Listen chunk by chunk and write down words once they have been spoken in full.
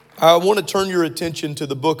I want to turn your attention to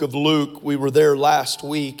the book of Luke. We were there last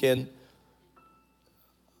week, and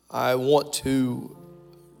I want to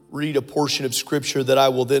read a portion of scripture that I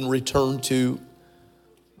will then return to.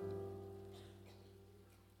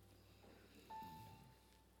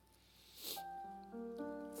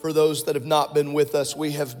 For those that have not been with us,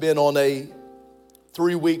 we have been on a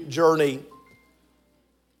 3-week journey.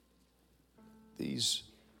 These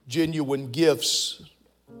genuine gifts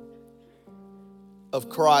of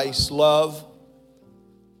Christ's love.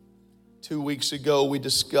 2 weeks ago we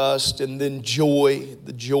discussed, and then joy,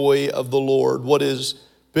 the joy of the Lord. What is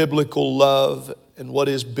biblical love and what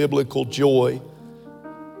is biblical joy?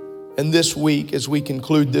 And this week, as we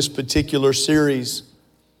conclude this particular series,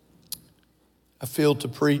 I feel to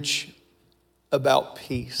preach about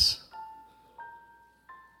peace.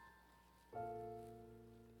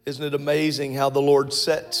 Isn't it amazing how the Lord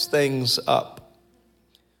sets things up?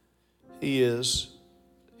 He is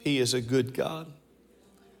a good God.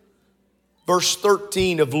 Verse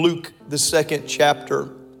 13 of Luke, the 2nd chapter,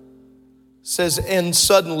 says, "And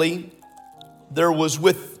suddenly there was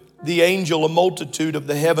with the angel a multitude of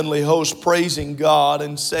the heavenly host praising God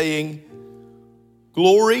and saying,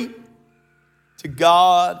 'Glory to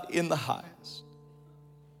God in the highest.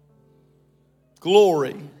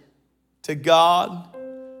 Glory to God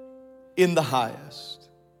in the highest.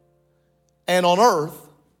 And on earth,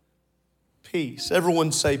 peace.'"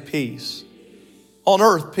 Everyone say peace. On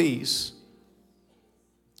earth, peace.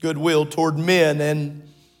 Goodwill toward men.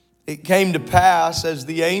 And it came to pass, as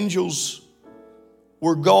the angels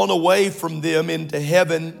were gone away from them into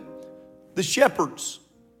heaven, the shepherds,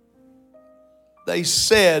 they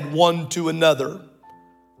said one to another,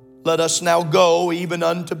 "Let us now go even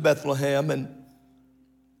unto Bethlehem and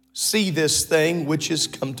see this thing which is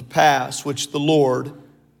come to pass, which the Lord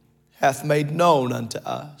hath made known unto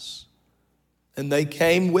us." And they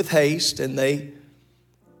came with haste, and they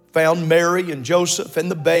found Mary and Joseph and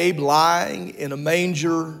the babe lying in a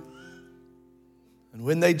manger. And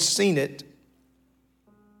when they'd seen it,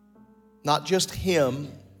 not just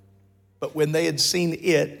him, but when they had seen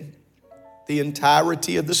it, the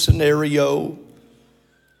entirety of the scenario,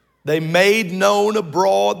 they made known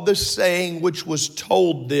abroad the saying which was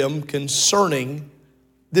told them concerning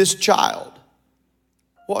this child.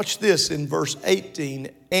 Watch this in verse 18.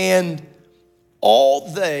 "And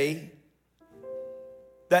all they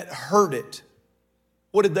that heard it,"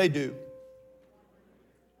 what did they do?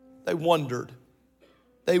 They wondered.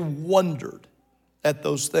 They wondered at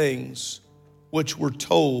those things which were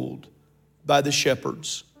told by the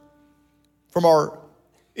shepherds. From our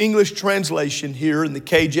English translation here in the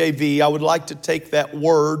KJV, I would like to take that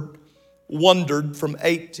word, wondered, from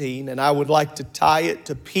 18, and I would like to tie it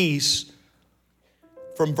to peace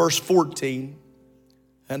from verse 14.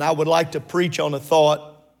 And I would like to preach on a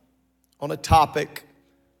thought, on a topic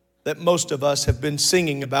that most of us have been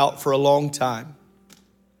singing about for a long time.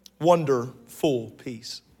 Wonderful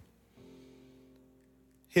peace.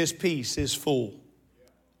 His peace is full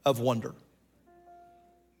of wonder.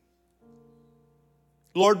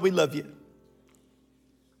 Lord, we love you.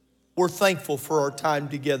 We're thankful for our time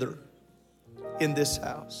together in this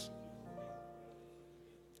house.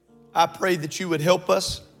 I pray that you would help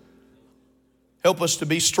us. Help us to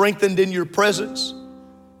be strengthened in your presence.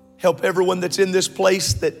 Help everyone that's in this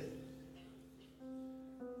place that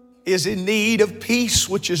is in need of peace,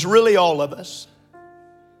 which is really all of us,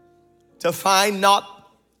 to find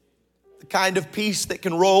not the kind of peace that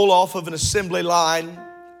can roll off of an assembly line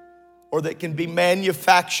or that can be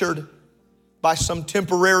manufactured by some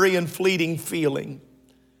temporary and fleeting feeling,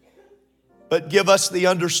 but give us the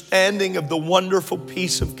understanding of the wonderful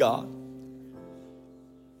peace of God.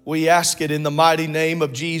 We ask it in the mighty name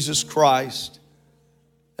of Jesus Christ.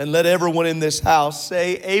 And let everyone in this house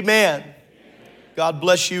say amen. God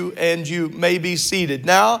bless you, and you may be seated.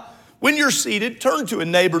 Now, when you're seated, turn to a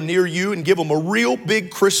neighbor near you and give them a real big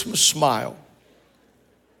Christmas smile.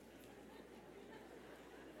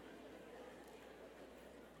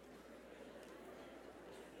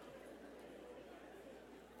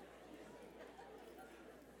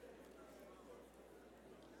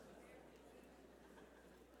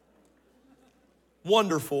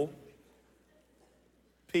 Wonderful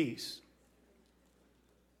peace.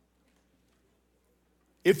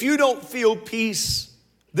 If you don't feel peace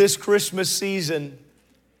this Christmas season,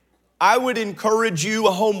 I would encourage you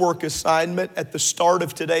a homework assignment at the start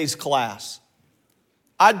of today's class.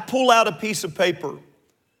 I'd pull out a piece of paper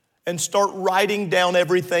and start writing down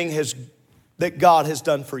everything that God has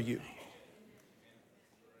done for you.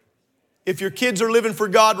 If your kids are living for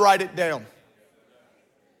God, write it down.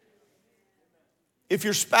 If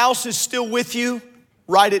your spouse is still with you,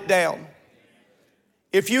 Write it down.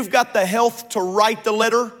 If you've got the health to write the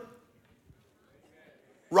letter,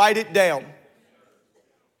 write it down.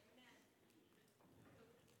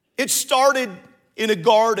 It started in a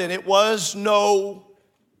garden. It was no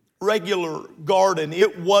regular garden.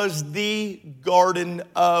 It was the Garden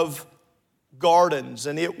of Gardens,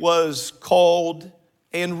 and it was called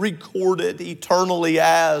and recorded eternally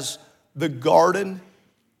as the Garden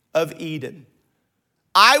of Eden.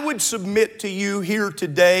 I would submit to you here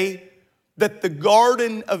today that the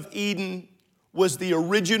Garden of Eden was the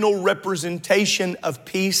original representation of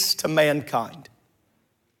peace to mankind.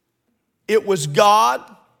 It was God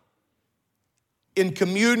in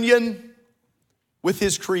communion with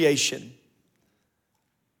His creation.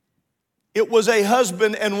 It was a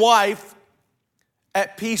husband and wife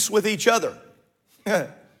at peace with each other.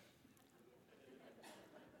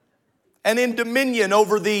 And in dominion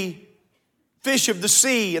over the fish of the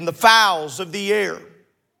sea and the fowls of the air.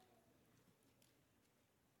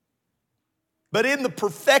 But in the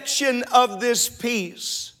perfection of this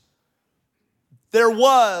peace, there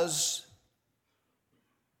was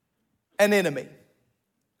an enemy.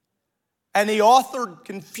 And he authored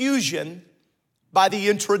confusion by the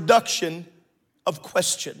introduction of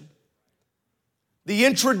question. The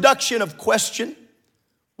introduction of question,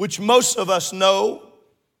 which most of us know,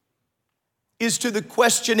 is to the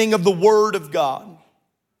questioning of the Word of God.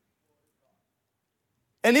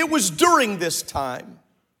 And it was during this time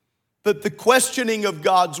that the questioning of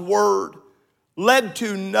God's Word led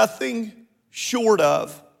to nothing short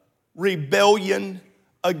of rebellion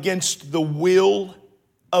against the will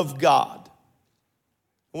of God.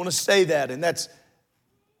 I want to say that, and that's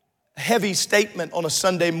a heavy statement on a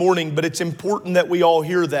Sunday morning, but it's important that we all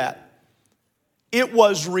hear that. It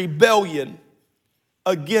was rebellion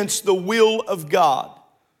against the will of God,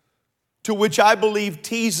 to which I believe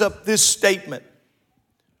tees up this statement.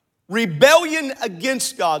 Rebellion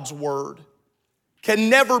against God's word can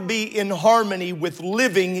never be in harmony with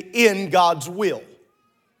living in God's will.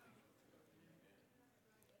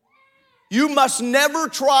 You must never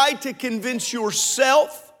try to convince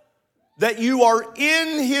yourself that you are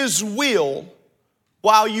in His will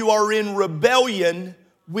while you are in rebellion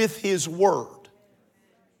with His word.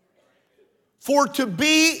 For to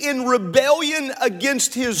be in rebellion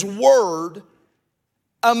against His word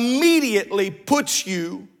immediately puts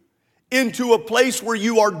you into a place where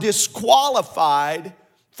you are disqualified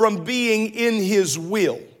from being in His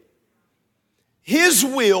will. His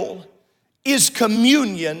will is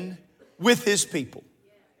communion with His people.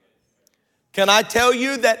 Can I tell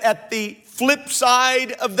you that at the flip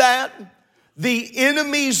side of that, the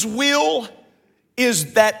enemy's will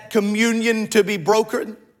is that communion to be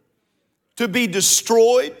broken, to be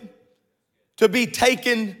destroyed, to be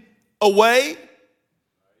taken away.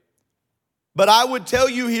 But I would tell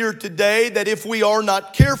you here today that if we are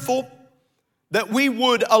not careful, that we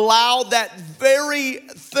would allow that very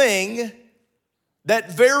thing,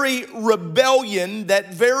 that very rebellion,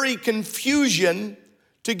 that very confusion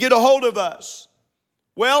to get a hold of us.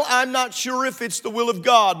 Well, I'm not sure if it's the will of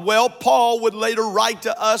God. Well, Paul would later write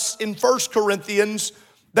to us in 1 Corinthians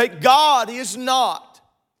that God is not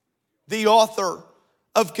the author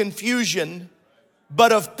of confusion,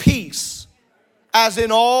 but of peace, as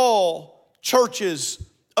in all churches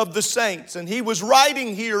of the saints. And he was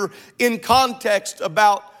writing here in context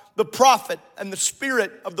about the prophet and the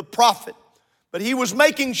spirit of the prophet. But he was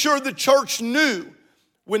making sure the church knew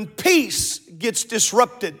when peace gets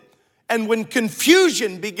disrupted and when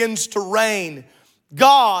confusion begins to reign,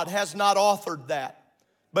 God has not authored that,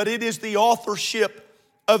 but it is the authorship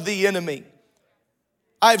of the enemy.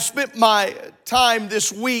 I've spent my time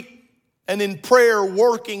this week and in prayer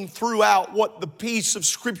working throughout what the peace of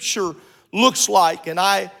Scripture looks like, and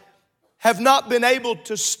I have not been able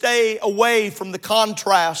to stay away from the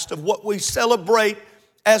contrast of what we celebrate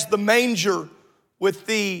as the manger with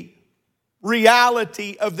the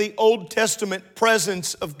reality of the Old Testament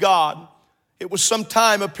presence of God. It was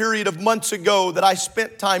sometime, a period of months ago, that I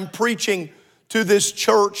spent time preaching to this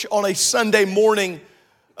church on a Sunday morning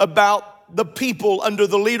about the people under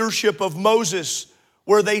the leadership of Moses,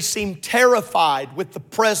 where they seemed terrified with the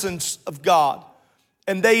presence of God.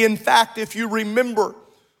 And they, in fact, if you remember,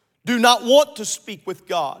 do not want to speak with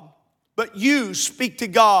God, but you speak to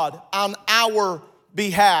God on our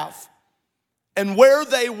behalf. And where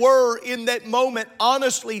they were in that moment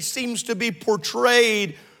honestly seems to be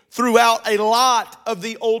portrayed throughout a lot of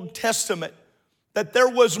the Old Testament. That there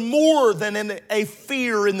was more than a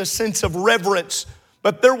fear in the sense of reverence,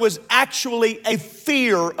 but there was actually a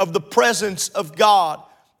fear of the presence of God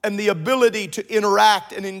and the ability to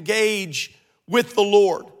interact and engage with the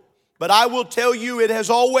Lord. But I will tell you, it has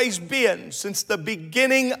always been, since the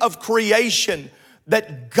beginning of creation,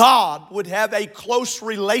 that God would have a close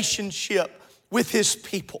relationship with His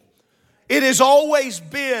people. It has always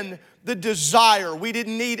been the desire. We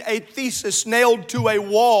didn't need a thesis nailed to a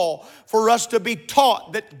wall for us to be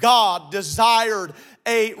taught that God desired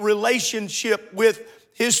a relationship with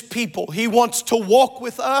His people. He wants to walk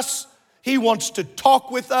with us. He wants to talk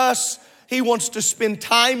with us. He wants to spend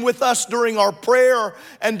time with us during our prayer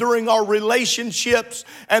and during our relationships.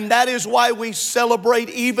 And that is why we celebrate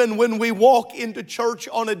even when we walk into church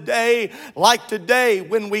on a day like today,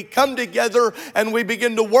 when we come together and we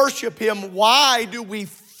begin to worship Him. Why do we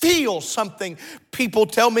feel something? People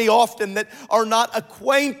tell me often that are not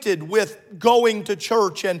acquainted with going to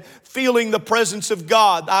church and feeling the presence of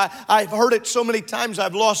God. I've heard it so many times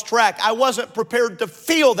I've lost track. I wasn't prepared to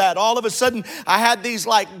feel that. All of a sudden I had these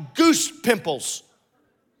like goose pimples.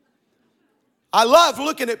 I love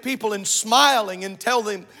looking at people and smiling and tell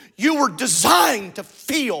them, you were designed to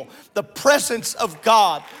feel the presence of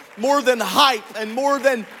God more than hype and more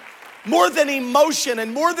than emotion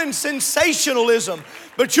and more than sensationalism.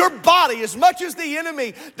 But your body, as much as the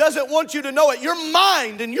enemy doesn't want you to know it, your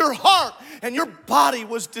mind and your heart and your body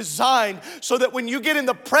was designed so that when you get in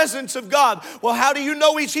the presence of God, well, how do you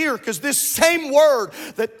know He's here? Because this same word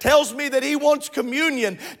that tells me that He wants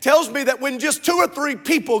communion tells me that when just 2 or 3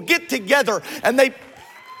 people get together and they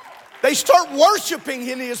start worshiping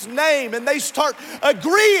in His name and they start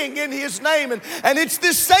agreeing in His name. And it's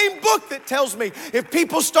this same book that tells me if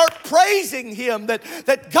people start praising Him,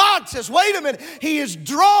 that God says, wait a minute, He is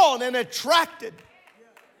drawn and attracted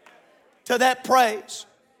to that praise.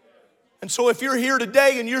 And so if you're here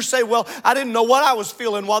today and you're saying, well, I didn't know what I was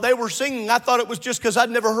feeling while they were singing. I thought it was just because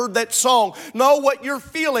I'd never heard that song. No, what you're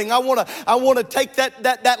feeling, I want to take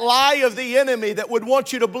that lie of the enemy that would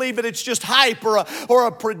want you to believe that it's just hype or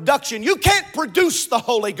a production. You can't produce the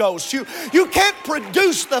Holy Ghost. You can't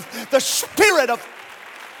produce the Spirit of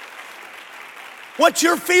what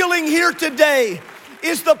you're feeling here today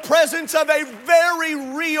is the presence of a very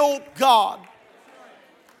real God.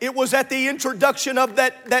 It was at the introduction of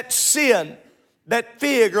that sin, that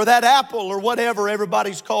fig or that apple or whatever.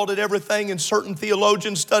 Everybody's called it everything, and certain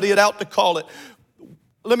theologians study it out to call it.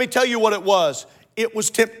 Let me tell you what it was. It was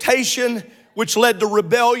temptation, which led to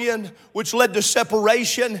rebellion, which led to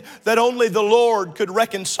separation that only the Lord could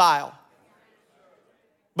reconcile.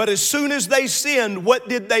 But as soon as they sinned, what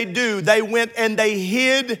did they do? They went and they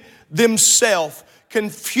hid themselves.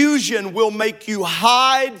 Confusion will make you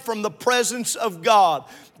hide from the presence of God.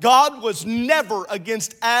 God was never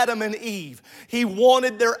against Adam and Eve. He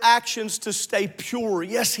wanted their actions to stay pure.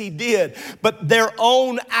 Yes, He did. But their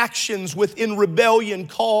own actions within rebellion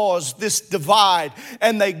caused this divide,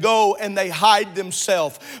 and they go and they hide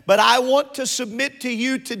themselves. But I want to submit to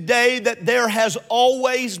you today that there has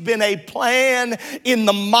always been a plan in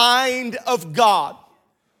the mind of God.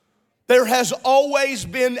 There has always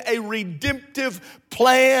been a redemptive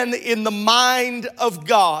plan in the mind of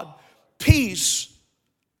God. Peace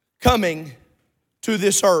coming to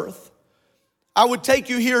this earth. I would take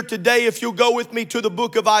you here today, if you'll go with me, to the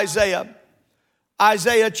book of Isaiah.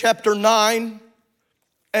 Isaiah chapter 9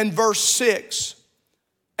 and verse 6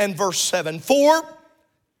 and verse 7. For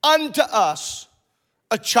unto us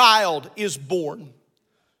a child is born.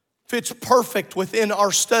 Fits perfect within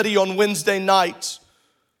our study on Wednesday nights.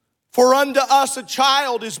 For unto us a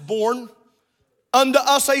child is born, unto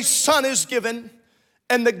us a son is given,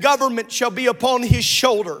 and the government shall be upon His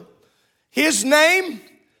shoulder. His name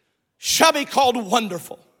shall be called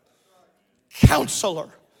Wonderful, Counselor,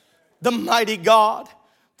 the Mighty God,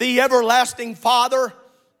 the Everlasting Father,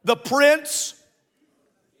 the Prince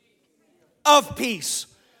of Peace.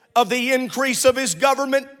 Of the increase of His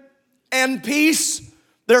government and peace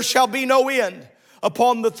there shall be no end,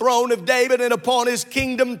 upon the throne of David and upon His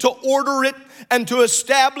kingdom, to order it and to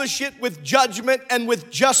establish it with judgment and with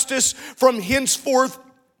justice from henceforth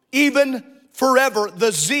even forever.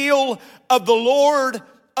 The zeal of the Lord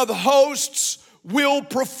of hosts will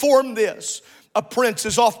perform this. A prince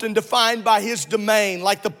is often defined by his domain,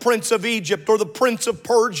 like the prince of Egypt or the prince of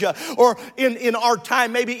Persia, or in our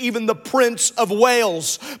time, maybe even the prince of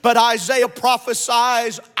Wales. But Isaiah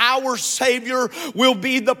prophesies our Savior will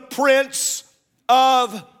be the Prince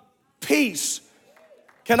of Peace.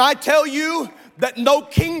 Can I tell you that no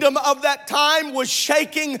kingdom of that time was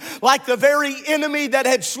shaking like the very enemy that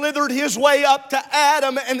had slithered his way up to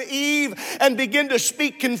Adam and Eve and began to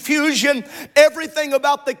speak confusion? Everything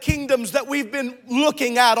about the kingdoms that we've been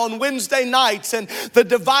looking at on Wednesday nights and the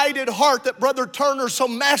divided heart that Brother Turner so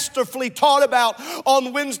masterfully taught about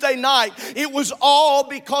on Wednesday night, it was all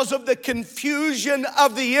because of the confusion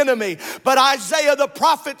of the enemy. But Isaiah the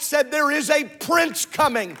prophet said there is a prince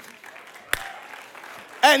coming.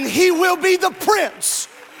 And he will be the prince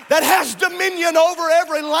that has dominion over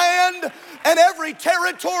every land and every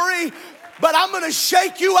territory. But I'm going to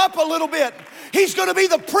shake you up a little bit. He's going to be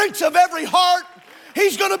the prince of every heart.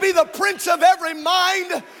 He's going to be the prince of every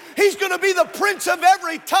mind. He's going to be the prince of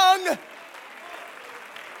every tongue.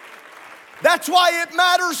 That's why it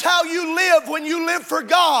matters how you live when you live for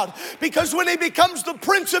God. Because when he becomes the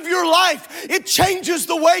prince of your life, it changes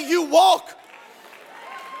the way you walk.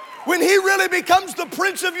 When he really becomes the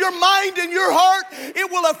prince of your mind and your heart,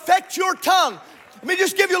 it will affect your tongue. Let me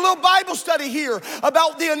just give you a little Bible study here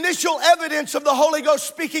about the initial evidence of the Holy Ghost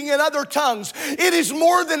speaking in other tongues. It is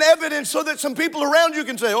more than evidence so that some people around you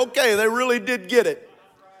can say, okay, they really did get it.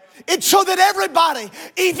 It's so that everybody,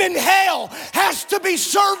 even hell, has to be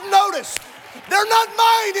served notice. They're not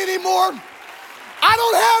mine anymore. I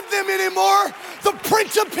don't have them anymore. The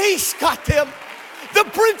Prince of Peace got them. The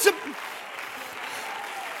Prince of...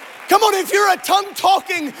 Come on, if you're a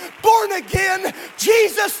tongue-talking, born-again,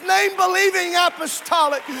 Jesus-name-believing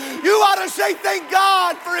apostolic, you ought to say, thank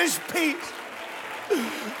God for his peace.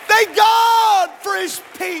 Thank God for his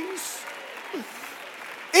peace.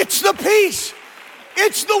 It's the peace.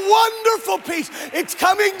 It's the wonderful peace. It's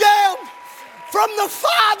coming down from the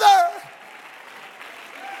Father.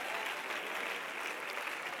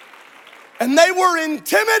 And they were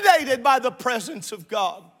intimidated by the presence of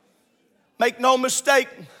God. Make no mistake.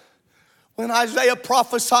 When Isaiah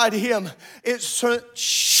prophesied to him, it sent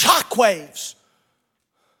shockwaves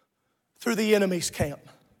through the enemy's camp.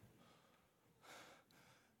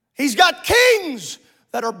 He's got kings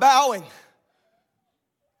that are bowing.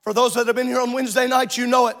 For those that have been here on Wednesday nights, you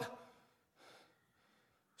know it.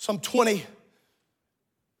 Some 20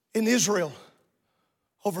 in Israel,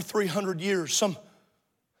 over 300 years.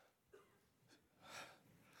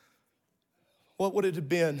 What would it have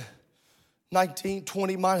been? 19,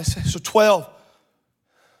 20 minus, so 12.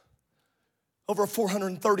 Over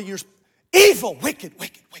 430 years. Evil, wicked.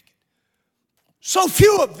 So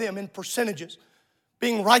few of them in percentages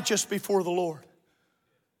being righteous before the Lord.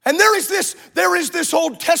 And there is this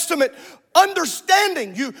Old Testament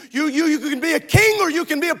understanding. You can be a king or you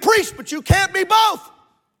can be a priest, but you can't be both.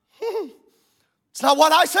 It's not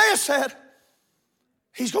what Isaiah said.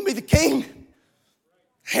 He's going to be the king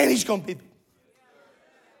and he's going to be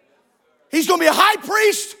a high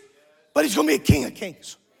priest, but he's going to be a king of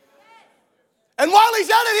kings. And while he's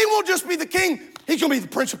at it, he won't just be the king, he's going to be the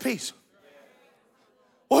Prince of Peace.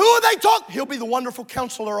 Well, who are they talking? He'll be the wonderful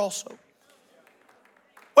counselor also.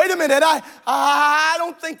 Wait a minute, I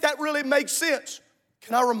don't think that really makes sense.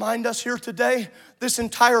 Can I remind us here today? This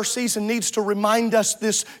entire season needs to remind us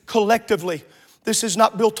this collectively. This is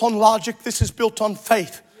not built on logic, this is built on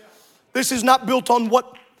faith. This is not built on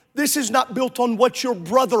what your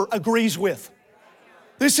brother agrees with.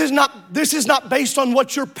 This is not based on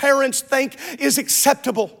what your parents think is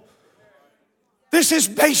acceptable. This is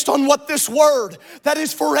based on what this word that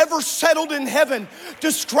is forever settled in heaven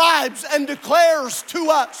describes and declares to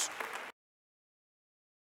us.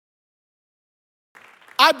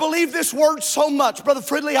 I believe this word so much. Brother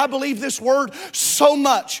Fridley, I believe this word so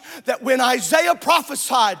much that when Isaiah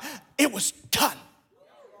prophesied, it was done.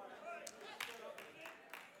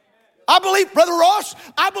 I believe, Brother Ross,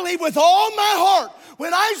 I believe with all my heart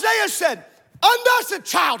when Isaiah said, unto us a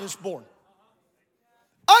child is born,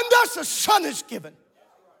 unto us a son is given.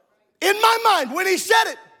 In my mind, when he said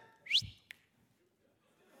it,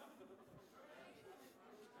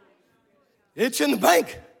 it's in the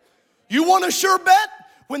bank. You want a sure bet?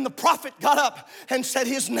 When the prophet got up and said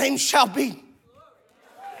his name shall be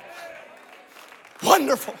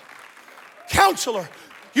Wonderful Counselor.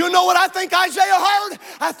 You know what I think Isaiah heard?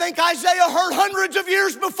 I think Isaiah heard hundreds of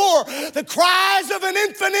years before the cries of an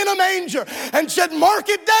infant in a manger and said, mark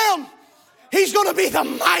it down. He's going to be the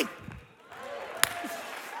might.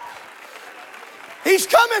 He's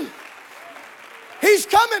coming. He's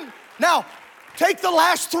coming. Now, take the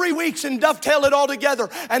last 3 weeks and dovetail it all together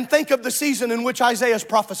and think of the season in which Isaiah is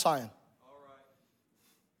prophesying.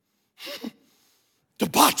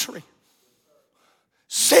 Debauchery,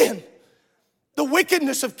 sin, the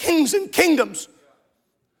wickedness of kings and kingdoms.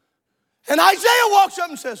 And Isaiah walks up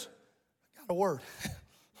and says, I got a word.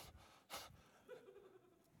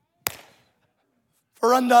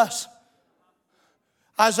 For unto us.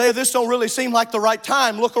 Isaiah, this don't really seem like the right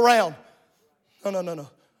time. Look around. No.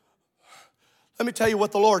 Let me tell you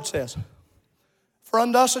what the Lord says. For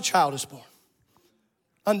unto us a child is born.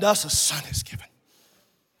 Unto us a son is given.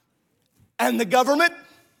 And the government,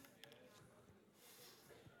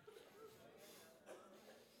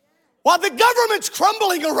 while the government's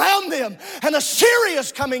crumbling around them and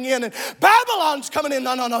Assyria's coming in and Babylon's coming in.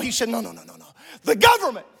 No. He said, no. The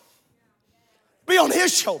government be on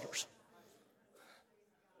his shoulders.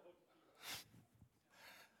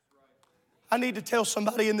 I need to tell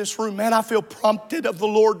somebody in this room, man, I feel prompted of the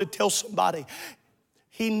Lord to tell somebody.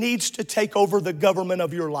 He needs to take over the government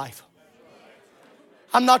of your life.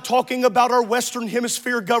 I'm not talking about our Western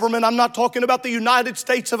Hemisphere government. I'm not talking about the United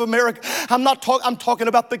States of America. I'm talking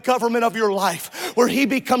about the government of your life, where He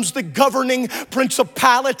becomes the governing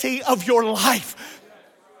principality of your life.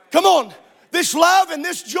 Come on. This love and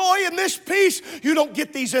this joy and this peace, you don't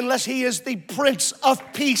get these unless He is the Prince of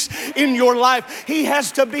Peace in your life. He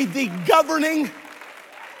has to be the governing.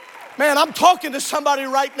 Man, I'm talking to somebody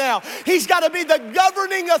right now. He's got to be the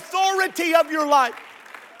governing authority of your life.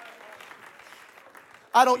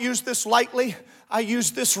 I don't use this lightly. I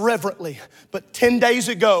use this reverently. But 10 days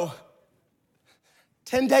ago,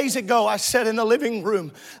 I sat in the living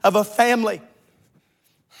room of a family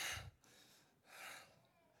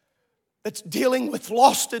that's dealing with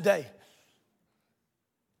loss today.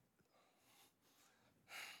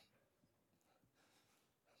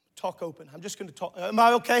 Talk open. I'm just going to talk. Am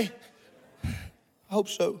I okay? I hope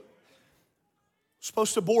so.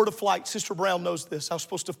 Supposed to board a flight. Sister Brown knows this. I was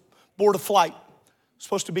supposed to board a flight.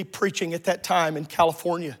 Supposed to be preaching at that time in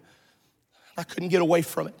California. I couldn't get away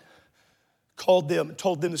from it. Called them and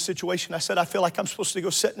told them the situation. I said, I feel like I'm supposed to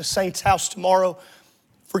go sit in a saint's house tomorrow.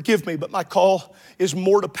 Forgive me, but my call is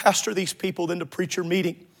more to pastor these people than to preach your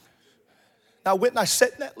meeting. And I went and I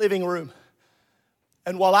sat in that living room.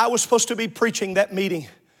 And while I was supposed to be preaching that meeting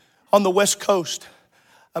on the West Coast,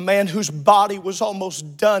 a man whose body was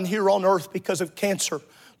almost done here on earth because of cancer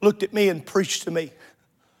looked at me and preached to me.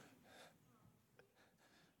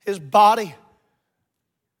 His body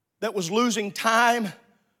that was losing time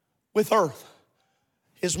with earth,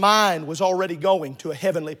 his mind was already going to a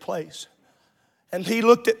heavenly place. And he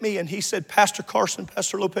looked at me and he said, Pastor Carson,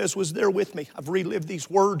 Pastor Lopez was there with me. I've relived these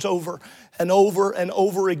words over and over and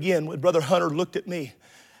over again when Brother Hunter looked at me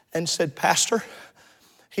and said, Pastor,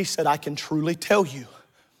 he said, I can truly tell you,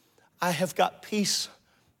 I have got peace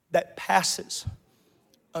that passes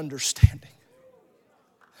understanding.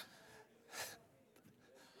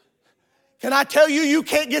 Can I tell you, you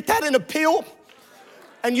can't get that in a pill,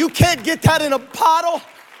 and you can't get that in a bottle,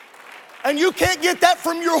 and you can't get that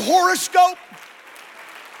from your horoscope.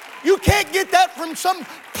 You can't get that from some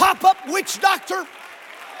pop-up witch doctor.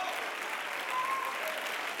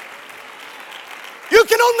 You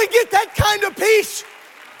can only get that kind of peace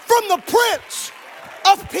from the Prince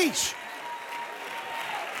of Peace.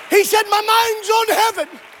 He said, my mind's on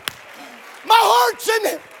heaven. My heart's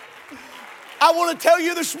in it. I want to tell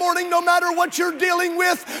you this morning, no matter what you're dealing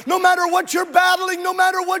with, no matter what you're battling, no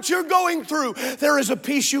matter what you're going through, there is a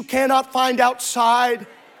peace you cannot find outside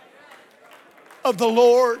of the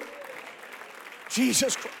Lord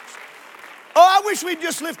Jesus Christ. Oh, I wish we'd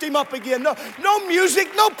just lift Him up again. No music,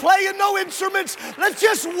 no playing, no instruments. Let's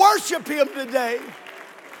just worship Him today.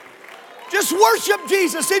 Just worship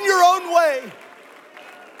Jesus in your own way.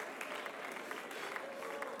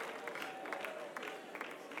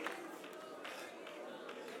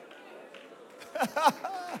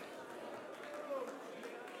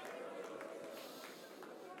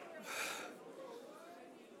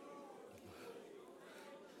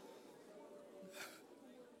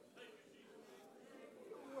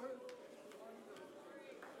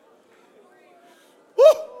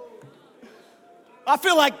 I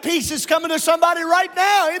feel like peace is coming to somebody right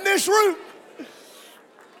now in this room.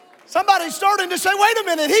 Somebody's starting to say, wait a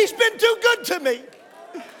minute, He's been too good to me.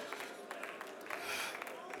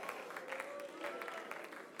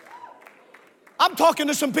 I'm talking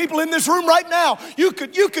to some people in this room right now. You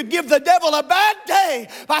could give the devil a bad day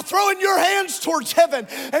by throwing your hands towards heaven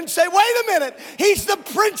and say, wait a minute, He's the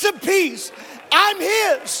Prince of Peace. I'm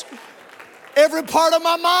His. Every part of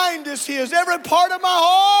my mind is His. Every part of my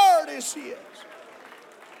heart is His.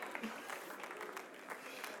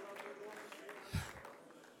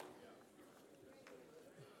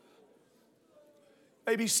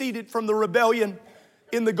 Maybe seeded from the rebellion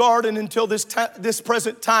in the garden until this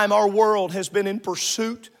present time, our world has been in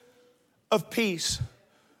pursuit of peace.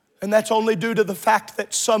 And that's only due to the fact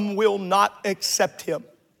that some will not accept Him.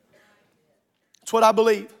 That's what I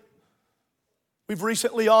believe. We've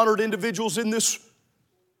recently honored individuals in this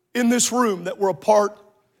in this room that were a part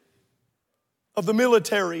of the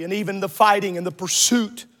military and even the fighting and the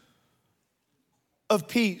pursuit of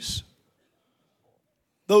peace.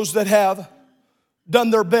 Those that have done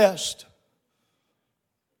their best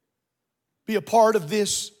be a part of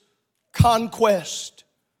this conquest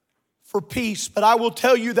for peace. But I will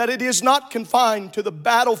tell you that it is not confined to the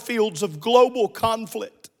battlefields of global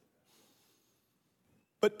conflict.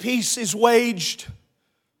 But peace is waged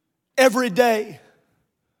every day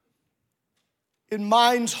in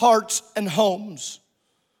minds, hearts, and homes.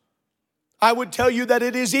 I would tell you that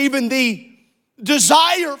it is even the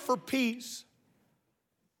desire for peace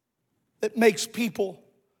that makes people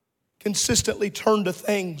consistently turn to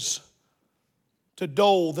things to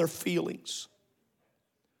dull their feelings.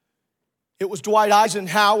 It was Dwight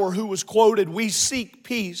Eisenhower who was quoted, "We seek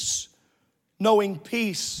peace, knowing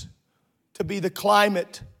peace to be the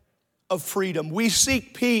climate of freedom." We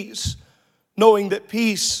seek peace, knowing that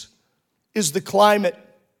peace is the climate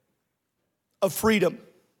of freedom.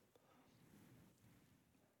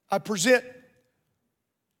 I present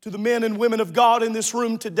to the men and women of God in this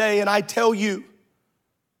room today, and I tell you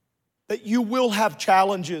that you will have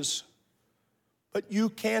challenges, but you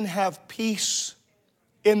can have peace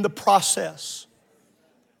in the process.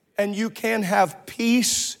 And you can have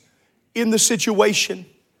peace in the situation.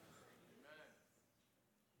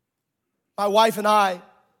 My wife and I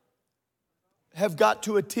have got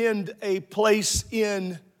to attend a place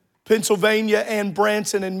in Pennsylvania and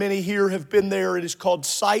Branson, and many here have been there. It is called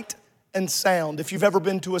Sight and Sound. If you've ever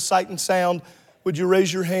been to a Sight and Sound, would you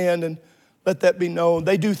raise your hand and let that be known?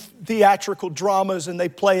 They do theatrical dramas and they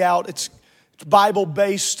play out. It's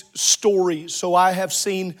Bible-based stories. So I have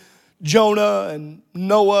seen Jonah and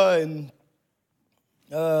Noah and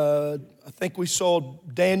I think we saw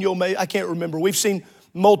Daniel. I can't remember. We've seen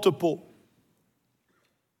multiple.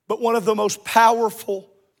 But one of the most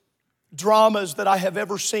powerful dramas that I have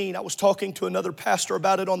ever seen, I was talking to another pastor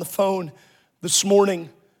about it on the phone this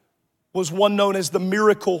morning, was one known as The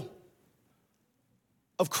Miracle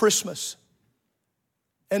of Christmas.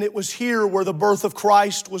 And it was here where the birth of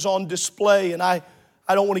Christ was on display. And I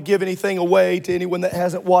don't want to give anything away to anyone that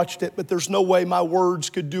hasn't watched it, but there's no way my words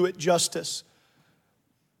could do it justice.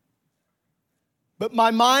 But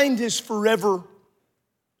my mind is forever,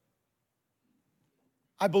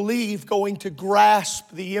 I believe, going to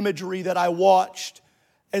grasp the imagery that I watched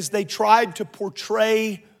as they tried to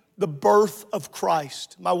portray the birth of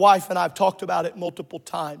Christ. My wife and I have talked about it multiple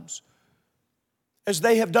times. As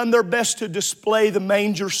they have done their best to display the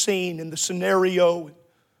manger scene and the scenario,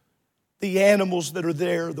 the animals that are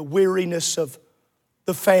there, the weariness of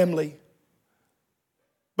the family.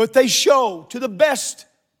 But they show, to the best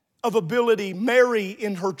of ability, Mary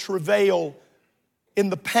in her travail,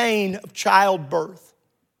 in the pain of childbirth.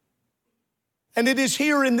 And it is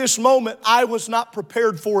here in this moment, I was not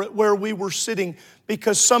prepared for it where we were sitting,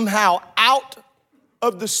 because somehow out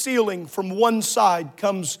of the ceiling from one side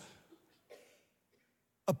comes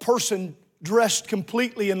a person dressed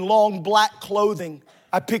completely in long black clothing.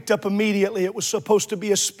 I picked up immediately it was supposed to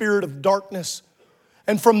be a spirit of darkness.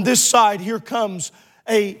 And from this side, here comes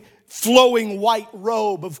a flowing white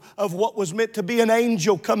robe of what was meant to be an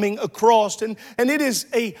angel coming across. And it is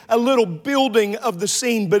a little building of the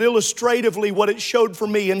scene, but illustratively what it showed for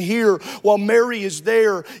me. And here, while Mary is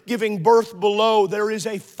there giving birth below, there is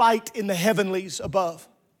a fight in the heavenlies above.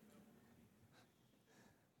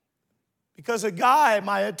 Because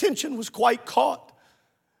my attention was quite caught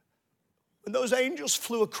when those angels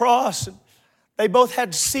flew across, and they both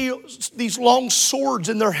had these long swords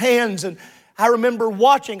in their hands. And I remember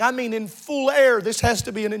watching, in full air. This has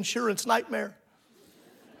to be an insurance nightmare.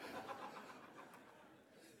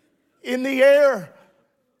 In the air,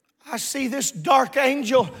 I see this dark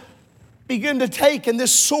angel begin to take, and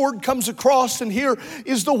this sword comes across, and here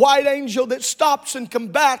is the white angel that stops and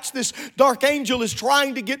combats. This dark angel is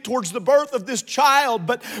trying to get towards the birth of this child,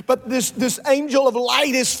 but this angel of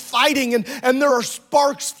light is fighting, and there are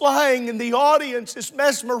sparks flying, and the audience is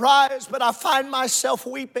mesmerized, but I find myself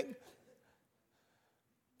weeping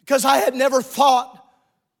because I had never thought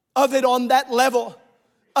of it on that level,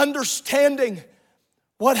 understanding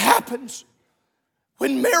what happens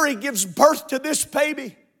when Mary gives birth to this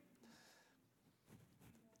baby.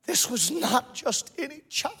 This was not just any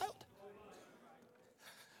child.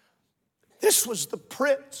 This was the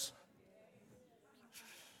prince.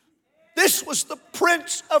 This was the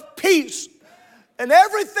Prince of Peace. And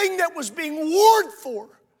everything that was being warred for,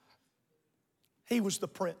 he was the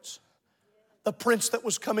prince. The prince that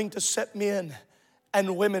was coming to set men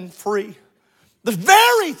and women free. The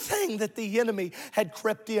very thing that the enemy had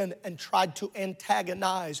crept in and tried to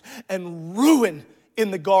antagonize and ruin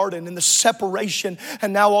in the garden and the separation.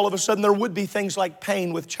 And now all of a sudden there would be things like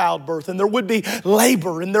pain with childbirth, and there would be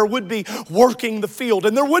labor, and there would be working the field,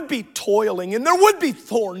 and there would be toiling, and there would be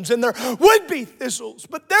thorns, and there would be thistles,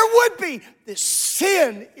 but there would be this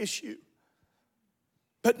sin issue.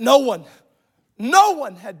 But no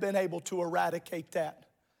one had been able to eradicate that,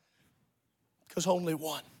 because only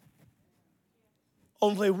one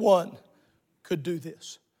could do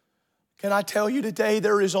this. Can I tell you today,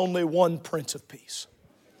 there is only one Prince of Peace.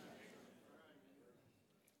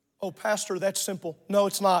 Oh, Pastor, that's simple. No,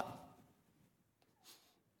 it's not.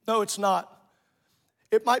 No, it's not.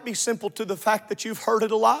 It might be simple to the fact that you've heard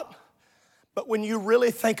it a lot, but when you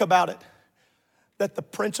really think about it, that the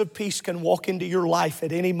Prince of Peace can walk into your life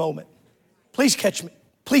at any moment. Please catch me.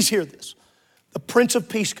 Please hear this. The Prince of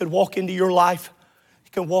Peace could walk into your life.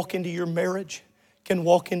 He can walk into your marriage. He can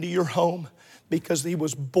walk into your home, because he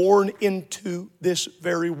was born into this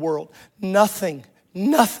very world. Nothing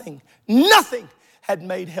had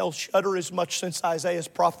made hell shudder as much since Isaiah's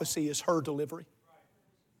prophecy as her delivery.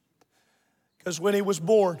 Because when he was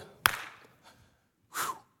born,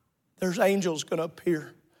 there's angels going to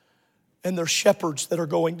appear, and there's shepherds that are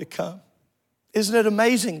going to come. Isn't it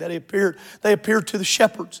amazing that they appeared to the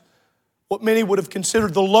shepherds, what many would have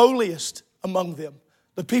considered the lowliest among them,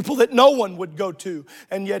 the people that no one would go to.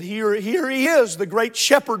 And yet here he is, the great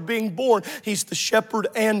shepherd being born. He's the shepherd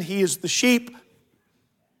and he is the sheep.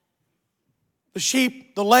 The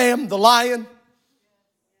sheep, the lamb, the lion.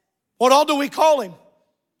 What all do we call him?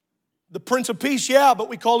 The Prince of Peace, yeah, but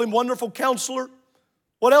we call him Wonderful Counselor.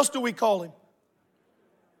 What else do we call him?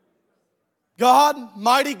 God,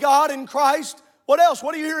 Mighty God in Christ. What else?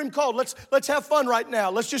 What do you hear him called? Let's have fun right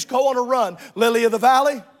now. Let's just go on a run. Lily of the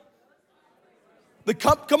Valley.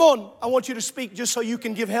 Come on, I want you to speak just so you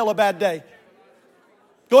can give hell a bad day.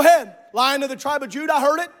 Go ahead. Lion of the tribe of Judah, I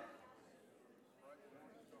heard it.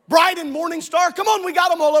 Bright and morning star. Come on, we got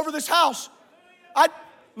them all over this house.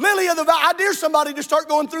 Lily of the Valley. I dare somebody to start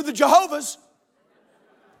going through the Jehovah's.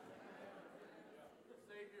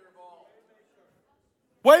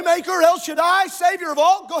 Waymaker, El Shaddai, Savior of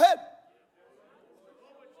all. Go ahead.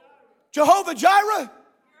 Jehovah Jireh.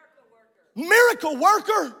 Miracle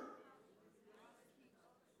worker.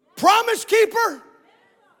 Promise keeper.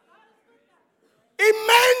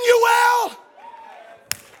 Emmanuel.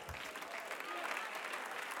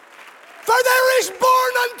 For there is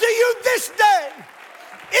born unto you this day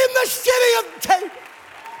in the city of David.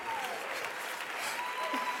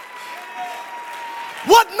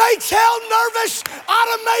 What makes hell nervous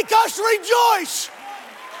ought to make us rejoice.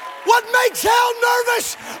 What makes hell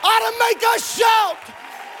nervous ought to make us shout.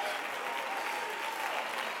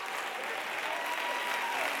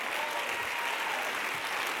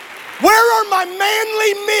 Where are my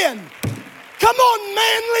manly men? Come on,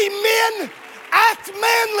 manly men. Act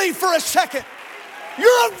manly for a second.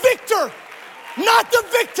 You're a victor, not the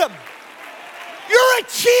victim. You're a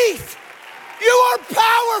chief. You are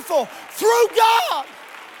powerful through God.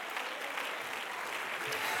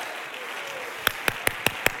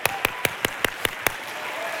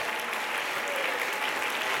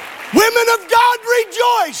 Women of God,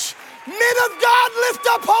 rejoice. Men of God, lift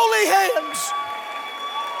up holy hands.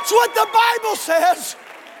 It's what the Bible says.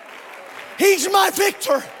 He's my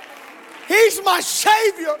victor. He's my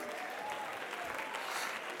Savior.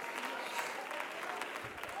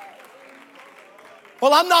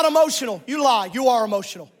 Well, I'm not emotional. You lie. You are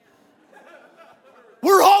emotional.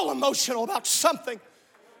 We're all emotional about something.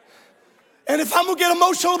 And if I'm going to get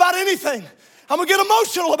emotional about anything, I'm going to get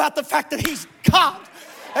emotional about the fact that He's God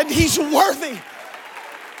and He's worthy.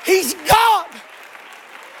 He's God.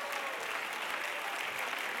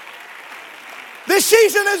 This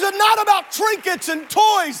season is not about trinkets and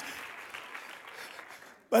toys,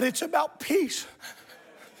 but it's about peace.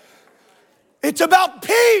 It's about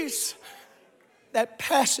peace that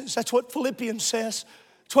passes. That's what Philippians says.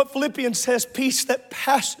 It's what Philippians says, peace that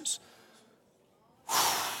passes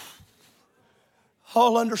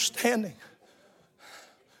all understanding.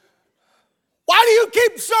 Why do you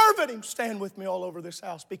keep serving Him? Stand with me all over this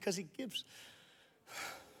house, because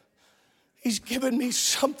He's given me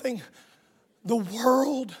something the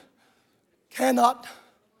world cannot.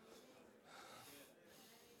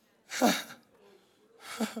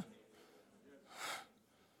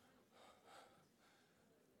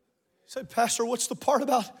 Said, Pastor, what's the part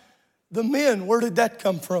about the men? Where did that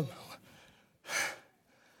come from?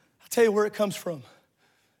 I'll tell you where it comes from.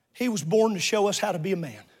 He was born to show us how to be a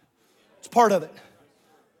man. It's part of it.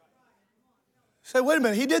 Say, wait a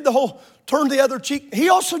minute, He did the whole turn the other cheek. He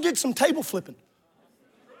also did some table flipping.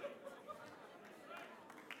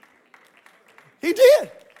 He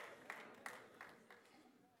did.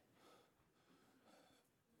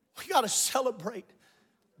 We got to celebrate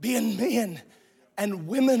being men and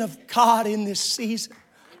women of God in this season.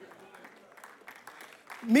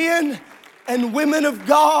 Men and women of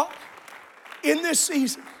God in this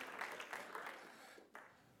season.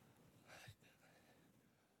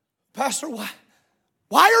 Pastor,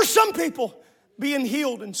 why are some people being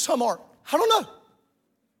healed and some aren't? I don't know.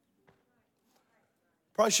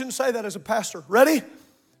 Probably shouldn't say that as a pastor. Ready?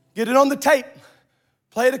 Get it on the tape.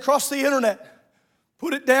 Play it across the internet.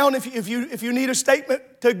 Put it down if you need a statement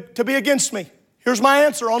to be against me. Here's my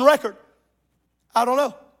answer on record. I don't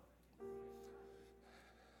know.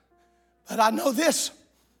 But I know this.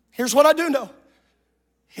 Here's what I do know.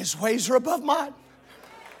 His ways are above mine.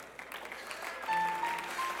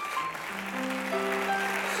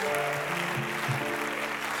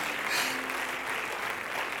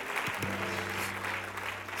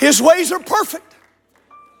 His ways are perfect.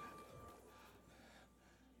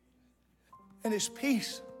 And His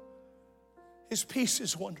peace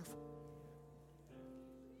is wonderful.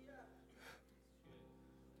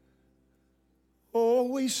 Oh,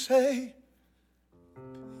 we say,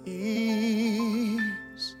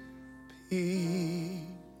 peace, peace,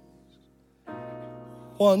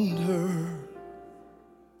 wonderful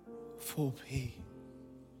peace,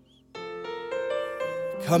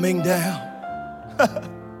 coming down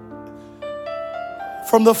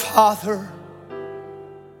from the Father.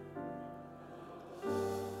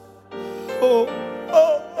 Oh,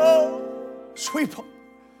 oh, oh, sweep home,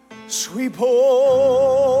 sweep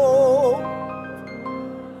home.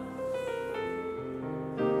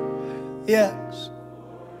 Yes.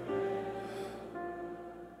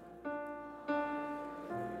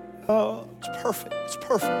 Oh, it's perfect. It's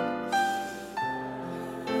perfect.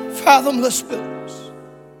 Fathomless billows.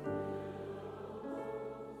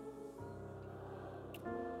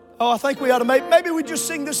 Oh, I think we ought to maybe we just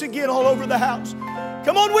sing this again all over the house.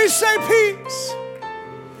 Come on, we say peace.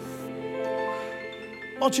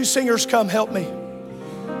 Won't you singers come help me?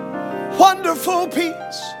 Wonderful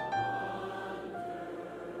peace.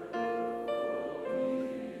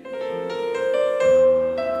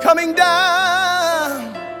 Coming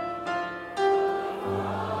down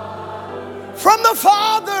from the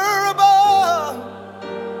Father above.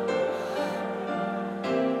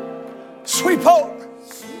 Sweep hope.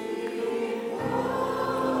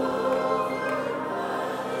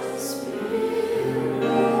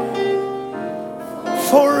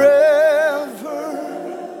 Forever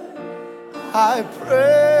I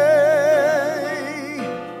pray,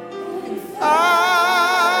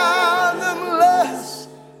 fathomless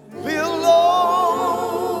billows.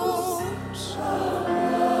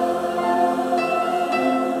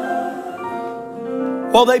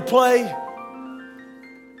 While they play,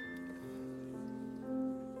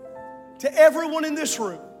 to everyone in this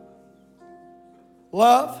room,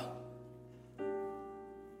 love,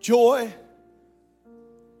 joy,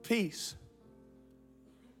 peace.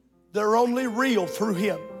 They're only real through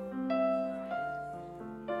Him.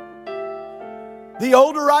 The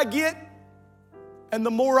older I get and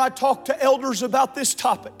the more I talk to elders about this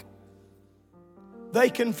topic, they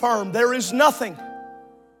confirm there is nothing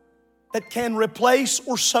that can replace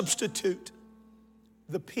or substitute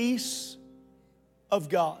the peace of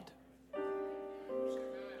God.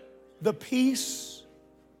 The peace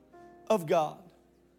of God.